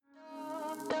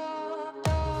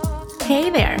Hey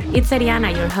there, it's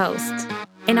Eddiana, your host.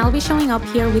 And I'll be showing up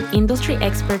here with industry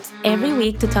experts every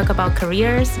week to talk about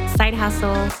careers, side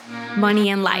hustles, money,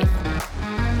 and life.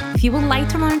 If you would like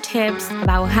to learn tips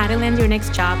about how to land your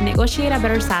next job, negotiate a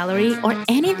better salary, or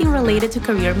anything related to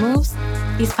career moves,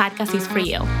 this podcast is for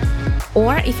you.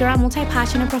 Or if you're a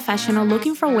multi-passionate professional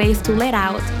looking for ways to let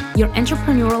out your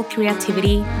entrepreneurial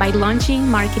creativity by launching,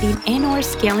 marketing, and/or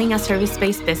scaling a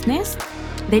service-based business,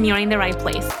 then you're in the right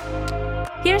place.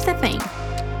 Here's the thing.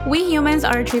 We humans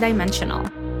are three-dimensional.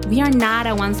 We are not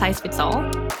a one-size-fits-all.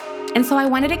 And so I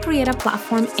wanted to create a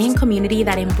platform and community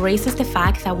that embraces the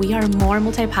fact that we are more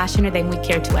multi-passionate than we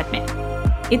care to admit.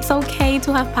 It's okay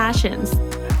to have passions.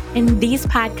 And this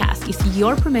podcast is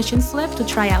your permission slip to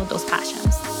try out those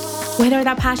passions. Whether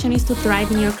that passion is to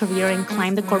thrive in your career and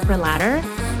climb the corporate ladder,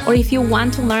 or if you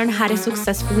want to learn how to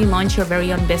successfully launch your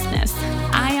very own business,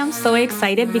 I am so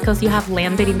excited because you have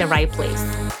landed in the right place.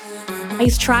 I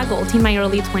struggled in my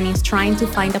early 20s trying to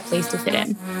find a place to fit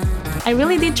in. I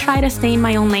really did try to stay in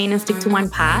my own lane and stick to one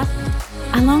path.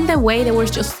 Along the way, there was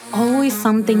just always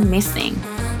something missing.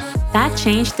 That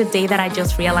changed the day that I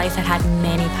just realized I had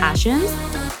many passions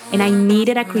and I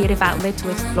needed a creative outlet to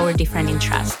explore different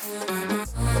interests.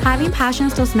 Having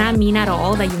passions does not mean at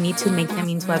all that you need to make them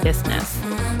into a business,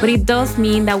 but it does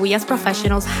mean that we as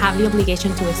professionals have the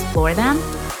obligation to explore them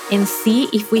and see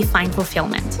if we find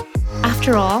fulfillment.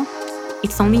 After all,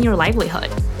 it's only your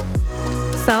livelihood.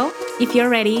 So, if you're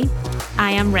ready, I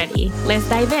am ready. Let's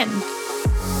dive in.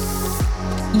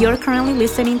 You're currently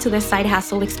listening to the Side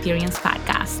Hustle Experience podcast.